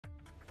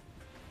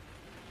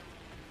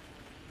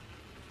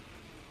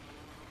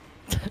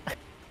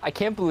I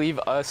can't believe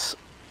us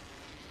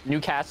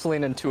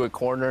Newcastling into a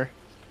corner.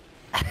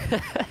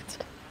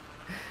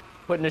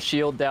 Putting a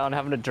shield down,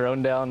 having a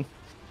drone down.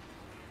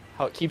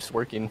 How it keeps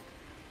working.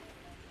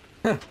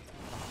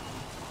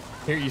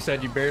 Here you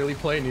said you barely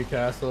play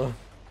Newcastle.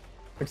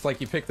 Looks like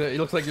you picked it. It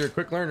looks like you're a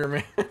quick learner,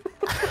 man.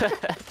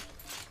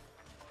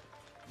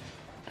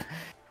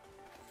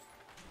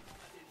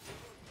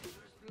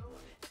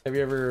 Have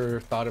you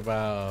ever thought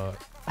about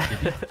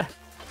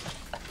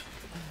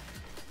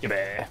Gibby?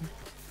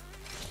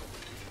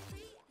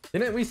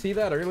 Didn't we see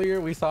that earlier?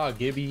 We saw a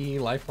Gibby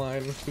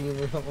Lifeline team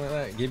or something like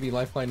that. Gibby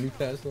Lifeline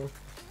Newcastle.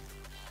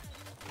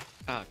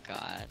 Oh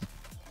god.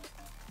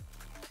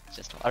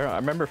 Just I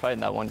remember fighting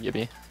that one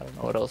Gibby. I don't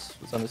know what else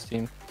was on his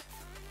team.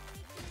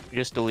 You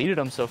just deleted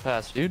him so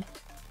fast, dude.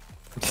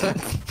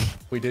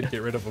 We did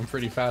get rid of him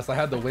pretty fast. I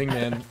had the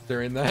wingman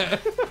during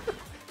that.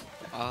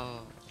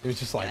 Oh. It was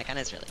just like that gun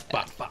is really bad.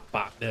 bop, bop,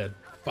 bop, dead.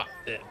 Bop,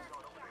 dead.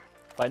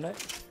 Fight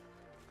night?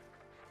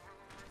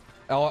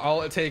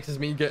 All it takes is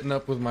me getting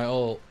up with my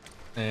ult,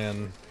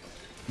 and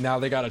now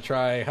they gotta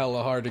try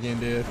hella hard again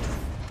to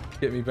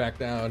get me back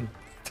down.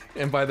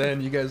 And by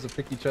then, you guys will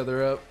pick each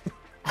other up.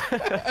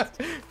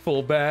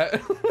 Full bat.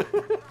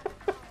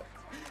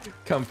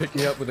 Come pick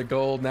me up with a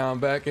gold. Now I'm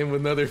back in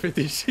with another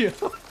 50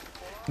 shield.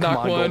 Knock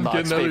on, one, gold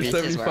get knocks, another baby.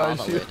 This is where all 75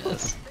 the shield. loot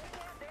is.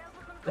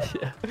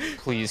 Yeah.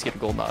 Please get a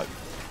gold knock.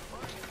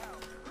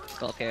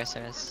 Skull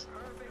piercers.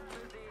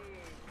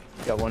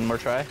 Got one more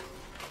try?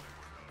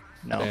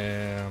 No.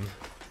 Damn.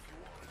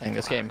 I think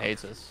this game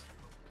hates us.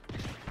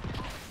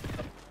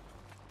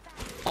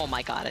 Oh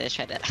my god, I just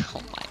tried it.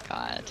 Oh my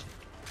god.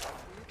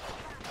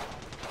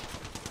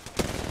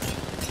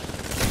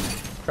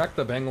 Crack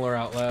the Bangalore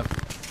out left.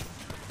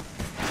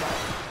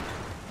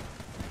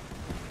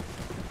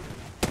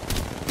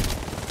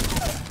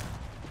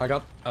 I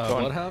got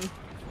Bloodhound.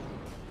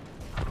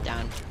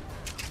 Down.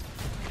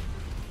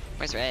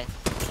 Where's Ray?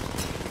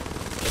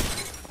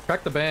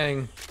 Crack the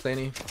bang,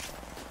 Staney.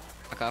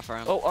 I'll go for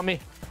him. Oh, on me.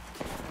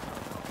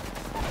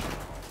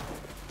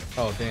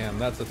 Oh damn,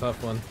 that's a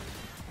tough one.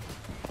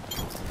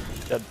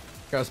 Dead.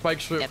 Got a spike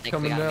strip Yeah, they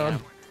coming got me down.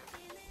 now.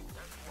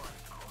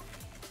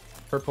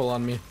 Purple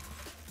on me.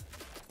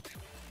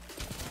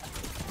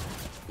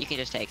 You can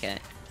just take it.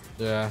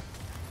 Yeah.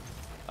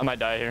 I might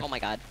die here. Oh my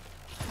god.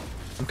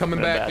 I'm coming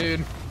Really back, bad.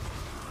 dude.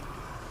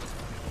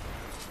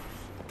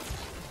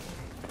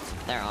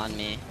 They're on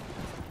me.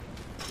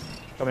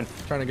 Coming.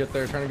 Trying to get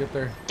there, trying to get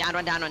there. Down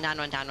one, down one, down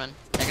one, down one.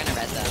 They're gonna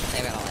res them.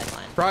 They got a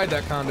lifeline. Fried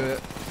that conduit.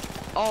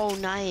 Oh,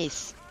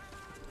 nice.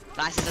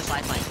 Last is this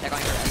lifeline. They're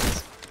going for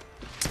res.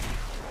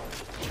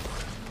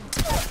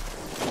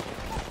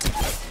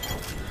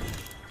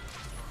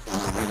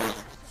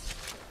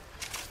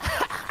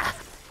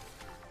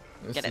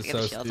 This Get is the so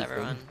shield, stupid.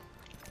 everyone.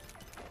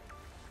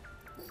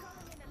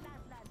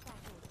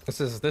 This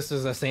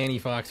is a Sandy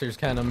Foxers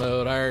kind of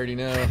mode. I already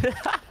know.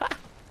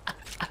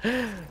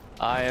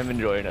 I am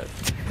enjoying it.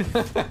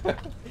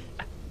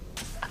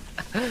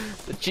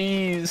 The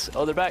cheese.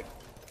 Oh, they're back.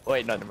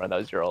 Wait, no, never mind. That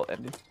was your ult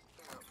ending.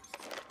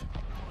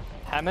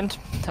 Hammond?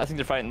 I think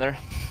they're fighting there.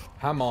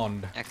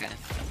 Hammond. Okay.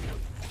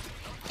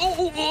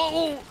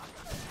 Oh.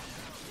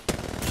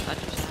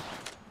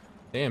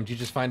 Damn, did you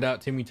just find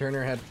out Timmy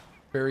Turner had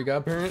fairy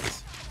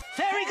godparents?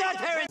 Fairy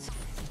godparents!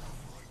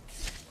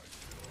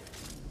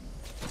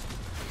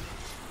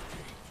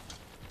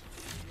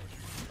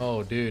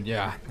 Oh, dude,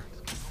 yeah.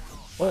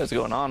 What is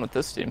going on with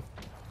this team?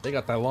 They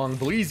got that long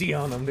bleezy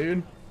on them,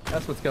 dude.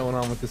 That's what's going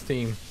on with this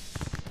team.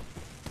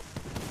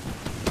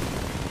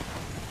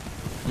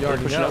 You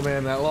already pushing know, up.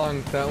 man, that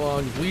long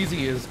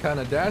bleezy is kind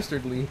of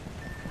dastardly.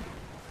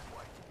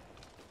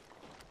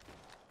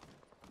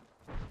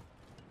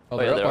 Oh,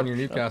 yeah, they're they're up on up. your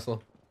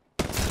Newcastle.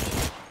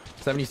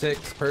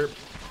 76, perp.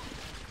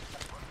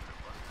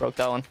 Broke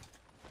that one.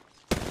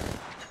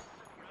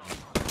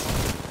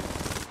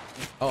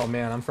 Oh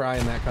man, I'm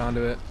frying that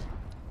conduit.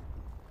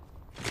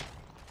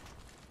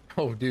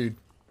 Oh dude.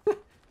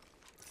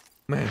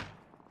 Man,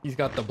 he's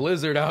got the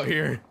blizzard out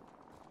here.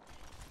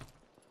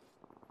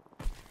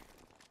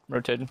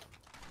 Rotating.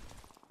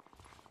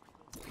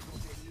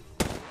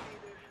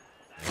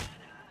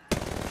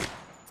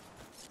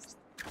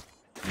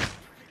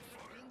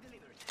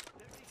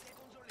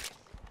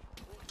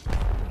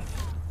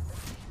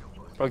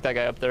 Broke that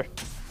guy up there.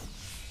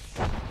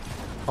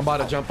 I'm about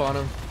to jump on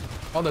him.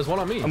 Oh, there's one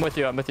on me. I'm with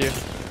you. I'm with you.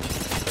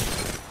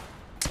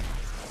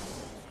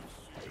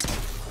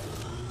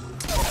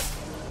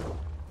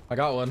 I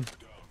got one.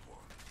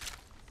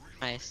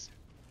 Nice.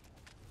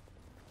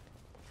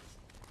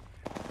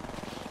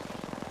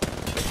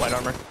 White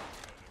armor.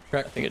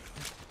 Crack. I think it.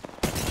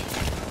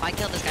 I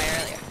killed this guy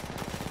earlier.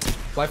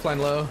 Lifeline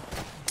low.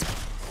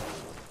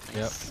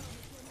 Nice.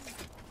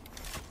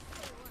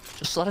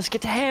 Just let us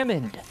get to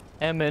Hammond.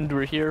 Hammond,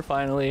 we're here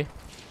finally.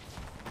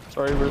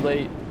 Sorry we're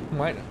late.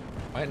 Might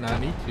not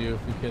need to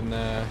if we can.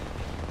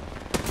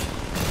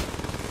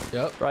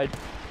 Yep. Right.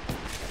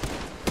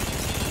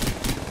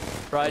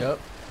 Right. Yep.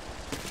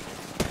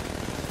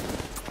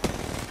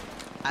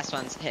 Last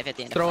one's hit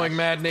 50 in the Throwing flash.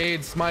 mad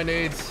nades. My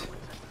nades.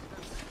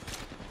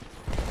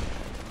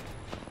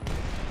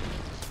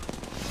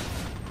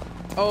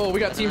 Oh, we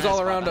got There's teams another all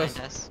squad around behind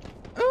us.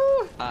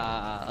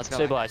 Let's go.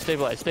 Stabilize,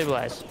 stabilize,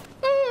 stabilize.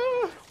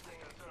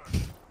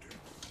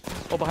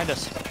 Oh, behind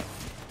us.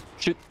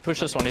 Shoot, push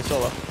this one. He's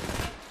solo.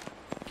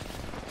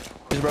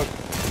 He's broke.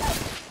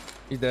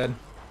 He's dead.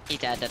 He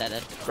dead.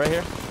 Right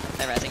here.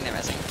 They're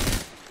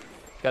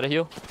resing. Got a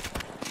heal.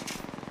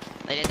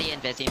 They did the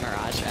Invisi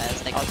Mirage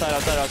res. They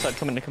Outside.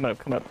 Coming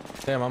up.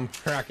 Damn, I'm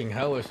cracking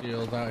hella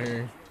shields out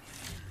here.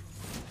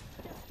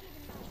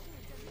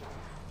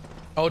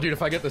 Oh, dude,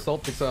 if I get this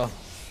ult pixel,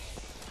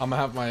 I'm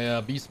gonna have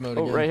my beast mode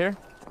Oh, again. right here.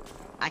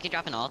 I can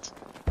drop an ult.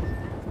 I You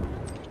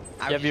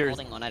was have your-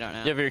 holding one, I don't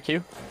know. You have your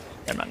Q?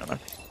 Never mind.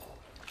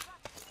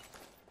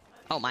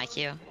 Oh, my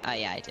Q? Oh,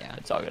 yeah, I do.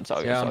 It's all good. It's all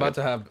good. Yeah, it's I'm all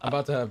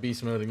about to have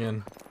beast mode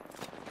again.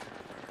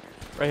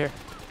 good. Right here.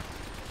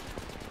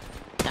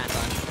 Down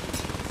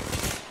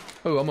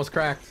one. Oh, almost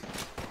cracked.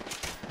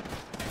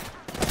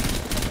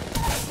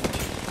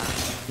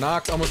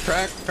 Knocked, almost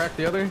cracked. Cracked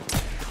the other.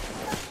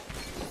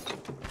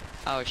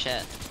 Oh,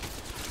 shit.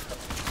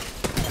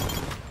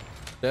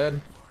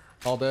 Dead.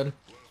 All dead.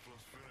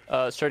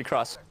 Straight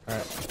across. All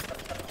right.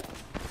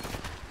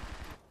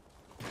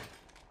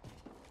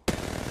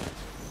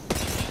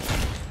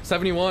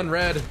 $71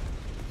 red.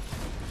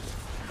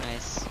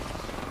 Nice.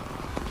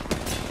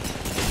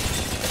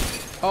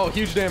 Oh,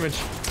 huge damage.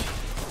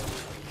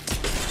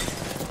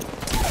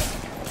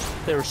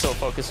 They were so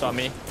focused on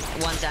me.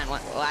 One's down.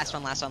 Last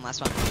one.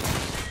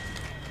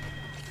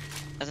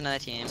 There's another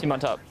team. Team on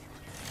top.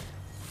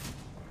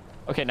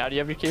 Okay, now do you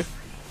have your Q?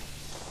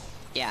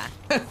 Yeah.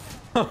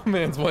 Oh,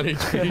 man's 1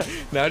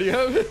 HP. Now do you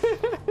have it?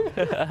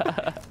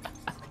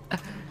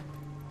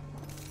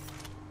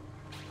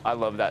 I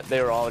love that.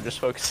 They were all just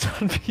focused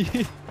on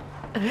me.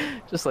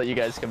 Just let you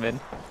guys come in.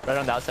 Right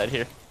on the outside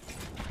here.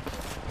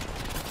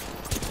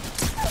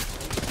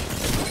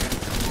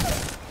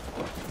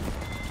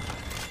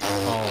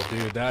 Oh,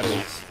 dude, that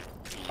is...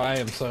 I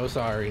am so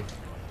sorry.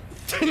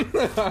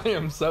 I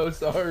am so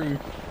sorry.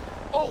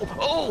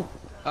 Oh!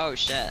 Oh,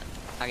 shit.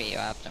 I'll get you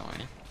up, don't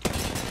worry.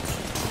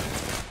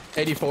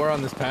 84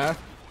 on this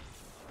path.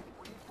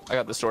 I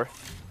got this door.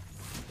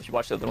 You should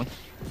watch the other one.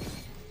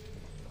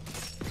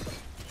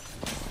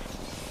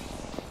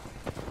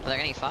 Oh, they're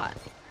getting fought.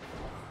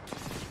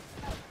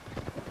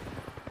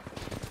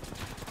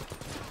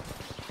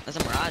 There's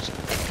a Mirage.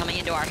 It's coming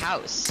into our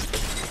house.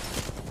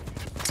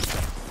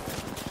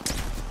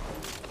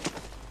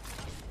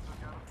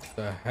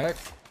 The heck?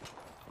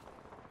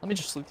 Let me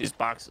just loot these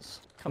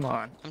boxes. Come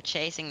on. I'm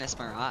chasing this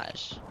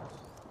Mirage.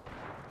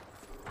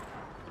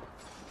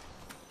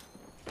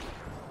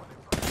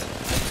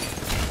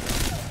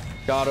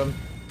 Got him.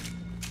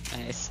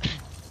 Nice.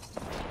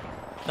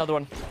 Another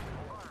one.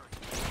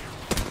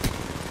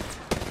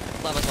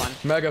 Love was one.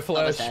 Mega Almost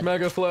flash, dead.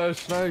 mega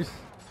flash, nice.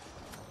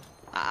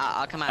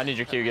 I'll come out. I need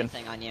your and Q put again.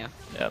 Thing on you.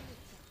 Yep.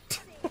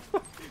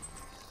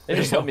 They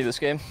just love me this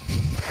game.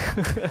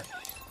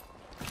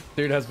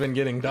 Dude has been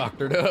getting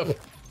doctored up.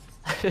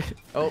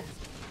 Oh,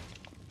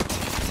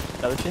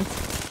 Another team?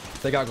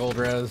 they got gold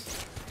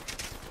res.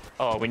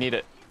 Oh, we need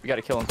it. We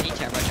gotta kill him. Need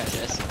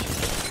turbochargers.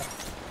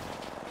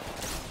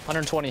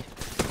 120.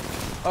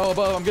 Oh,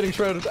 above, I'm getting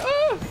shredded.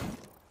 Ah!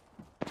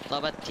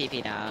 Loba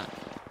TP'd out.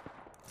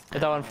 Hit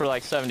that one for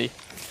like 70.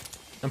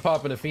 I'm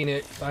popping a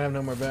Phoenix. I have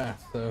no more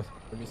baths, so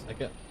give me a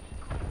second.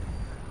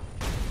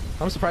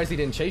 I'm surprised he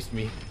didn't chase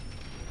me.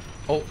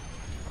 Oh,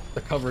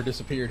 the cover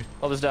disappeared.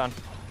 Love is down.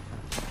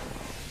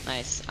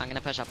 Nice. I'm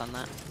gonna push up on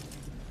that.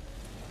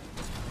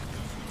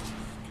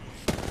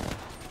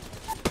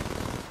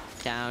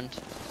 Downed.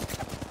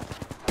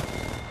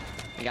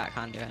 We got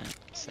conduit.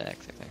 Sick.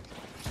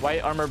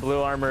 White armor,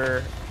 blue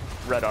armor,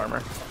 red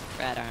armor.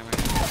 Red armor.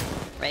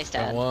 Race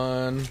Got dead.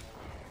 one.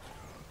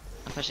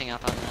 I'm pushing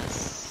up on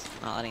this.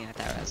 Not letting it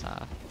that res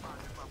off.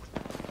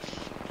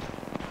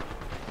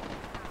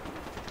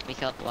 We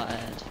killed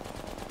blood.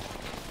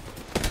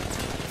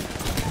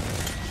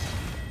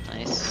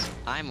 Nice.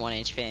 I'm 1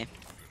 HP.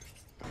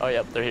 Oh,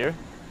 yep, they're here.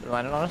 They're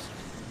landing on us.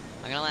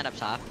 I'm gonna land up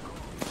top.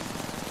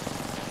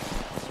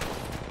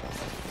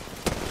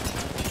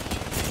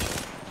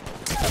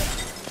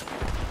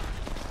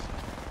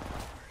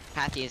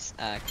 Patty's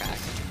cracked.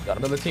 Got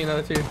him. Another team,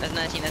 another team. There's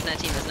another team.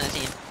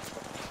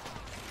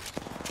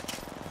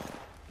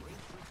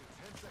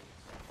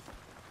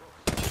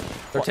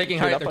 They're What, taking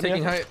straight height, up they're on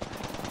you? taking height.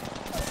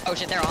 Oh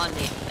shit, they're on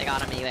me. They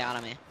got on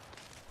me.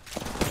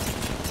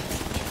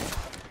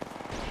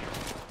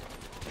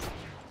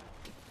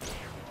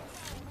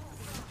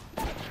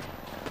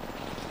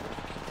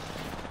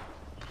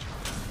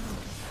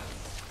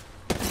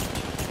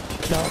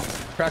 No.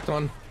 Cracked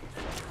one.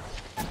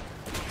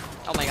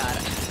 Oh my god.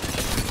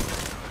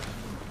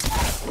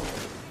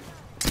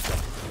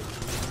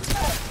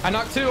 I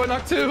knocked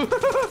two.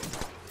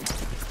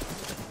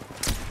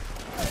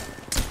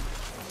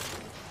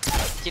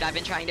 Dude, I've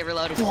been trying to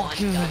reload one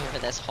gun for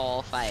this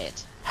whole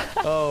fight.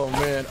 Oh,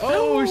 man.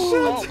 Oh,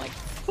 Oh shit. my.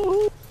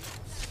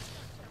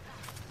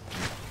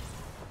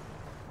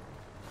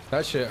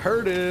 That shit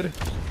hurted. I'm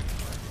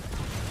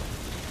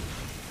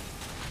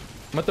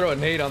gonna throw a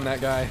nade on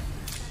that guy.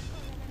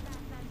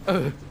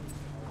 Ugh.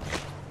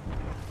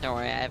 Don't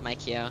worry, I have my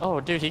Q. Oh,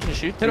 dude, he can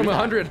shoot. Hit him through that.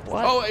 100.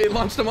 What? Oh, it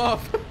launched him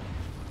off.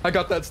 I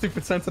got that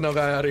stupid Sentinel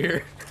guy out of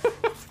here.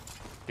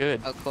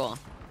 Good. Oh, cool.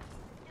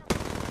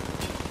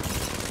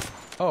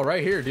 Oh,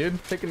 right here,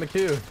 dude. Taking the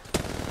Q.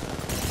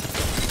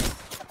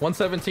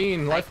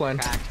 117 lifeline.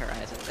 Cracked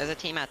Horizon. There's a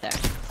team out there.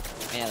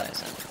 Yeah,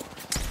 there's one.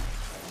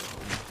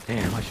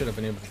 Damn, I should have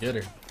been able to get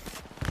her.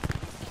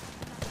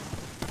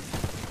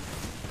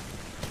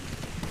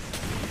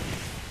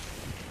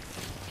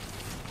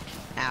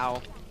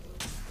 Ow.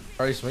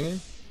 Are you swinging?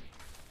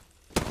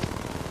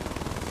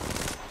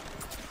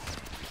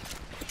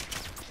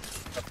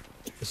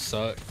 This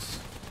sucks.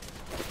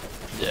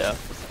 Yeah.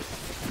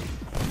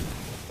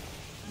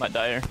 Might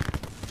die here.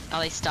 Oh,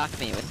 they stuck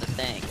me with the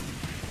thing.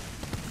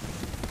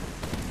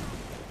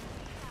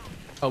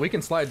 Oh, we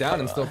can slide down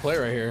and still play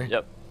right here.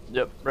 Yep.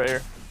 Yep. Right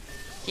here.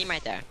 Team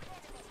right there.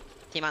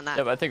 Team on that.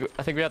 Yep. I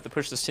think we have to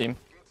push this team.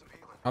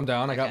 I'm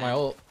down. I got Okay. my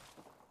ult.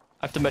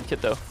 I have to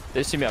medkit though.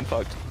 They see me, I'm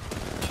fucked.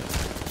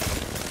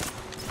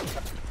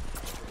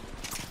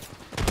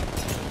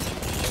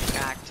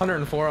 Cracked.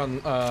 104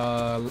 on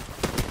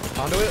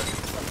conduit.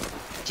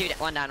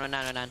 One down, one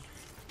down, one down.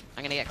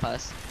 I'm gonna get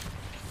close.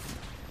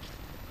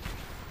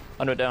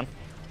 Under it down.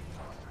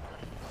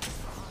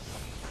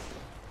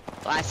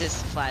 Last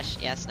is flash.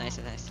 Yes, nice,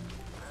 nice.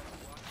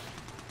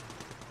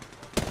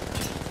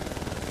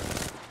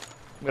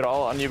 We got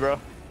all on you, bro. All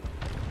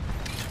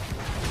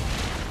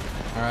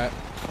right.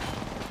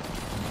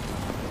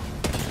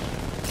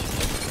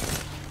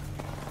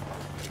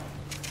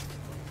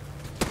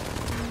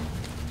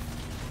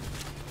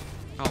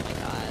 Oh my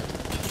god.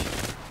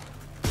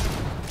 I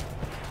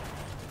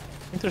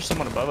think there's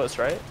someone above us,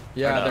 right?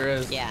 Yeah, Or no? there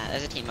is. Yeah,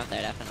 there's a team up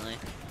there, definitely.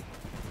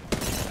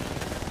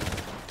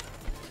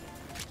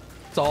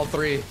 It's all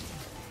three.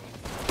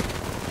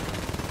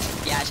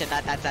 Yeah, shit,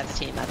 that's a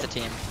team, that's a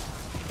team.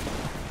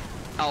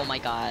 Oh my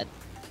god.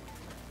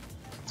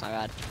 That's my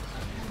bad.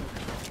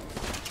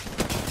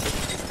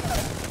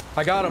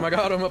 I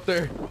got him up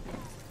there.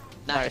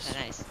 Nice, Nice.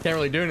 nice. Can't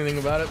really do anything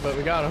about it, but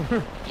we got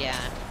him. Yeah.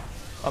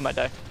 I might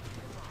die.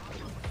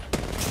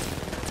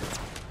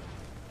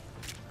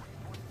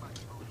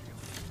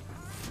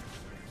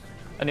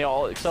 Any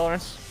all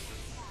accelerants?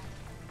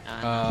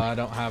 I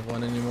don't have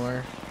one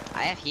anymore.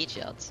 I have heat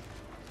shields.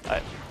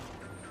 Alright.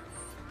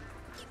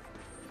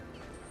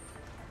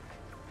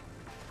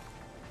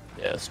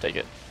 Yeah, let's take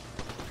it.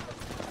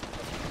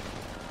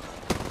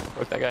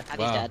 Broke that guy. He's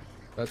Wow, dead.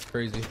 that's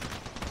crazy.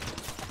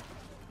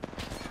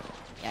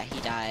 Yeah, he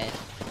died.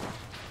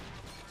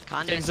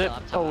 Conduit's Exit. still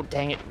up Oh, top.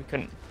 dang it. We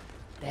couldn't.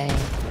 Dang.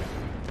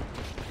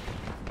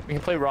 We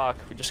can play rock.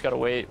 We just gotta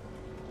wait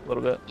a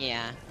little bit.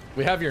 Yeah.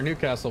 We have your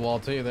Newcastle wall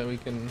too that we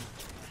can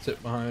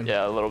sit behind.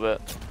 Yeah, a little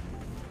bit.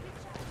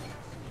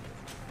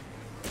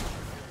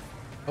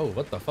 Oh,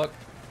 what the fuck?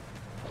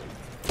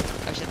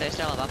 Oh shit, they're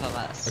still above of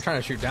us. They're trying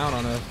to shoot down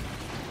on us.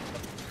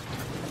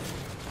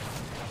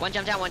 One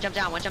jump down, one jump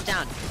down, one jump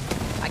down.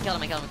 I killed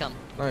him, I killed him, I killed him.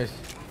 Nice.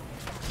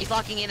 He's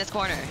locking in his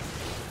corner.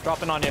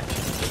 Dropping on you.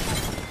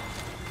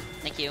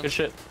 Thank you. Good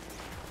shit.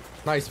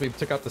 Nice, we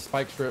took out the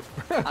spike strip.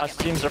 Last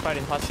teams are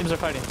fighting. Last teams are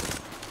fighting.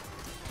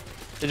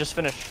 They just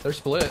finished. They're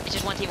split. It's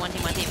just one team, one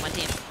team, one team, one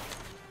team.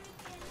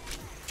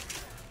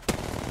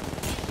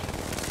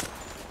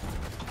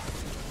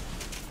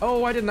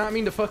 Oh, I did not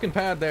mean to fucking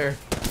pad there.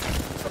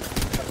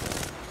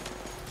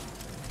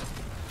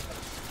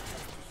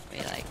 We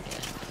like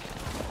it.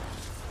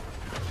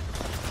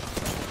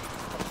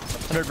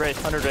 100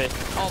 Wraith, 100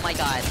 Wraith. Oh my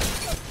god.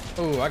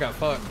 Oh, I got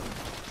fucked.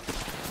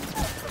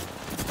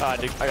 Ah,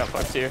 dude, I got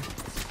fucked here.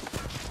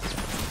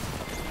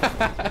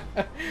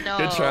 No.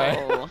 Good try.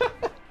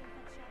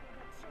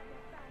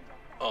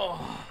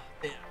 Oh,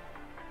 damn.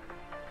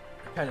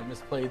 Kind of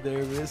misplayed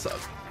there, but it's up.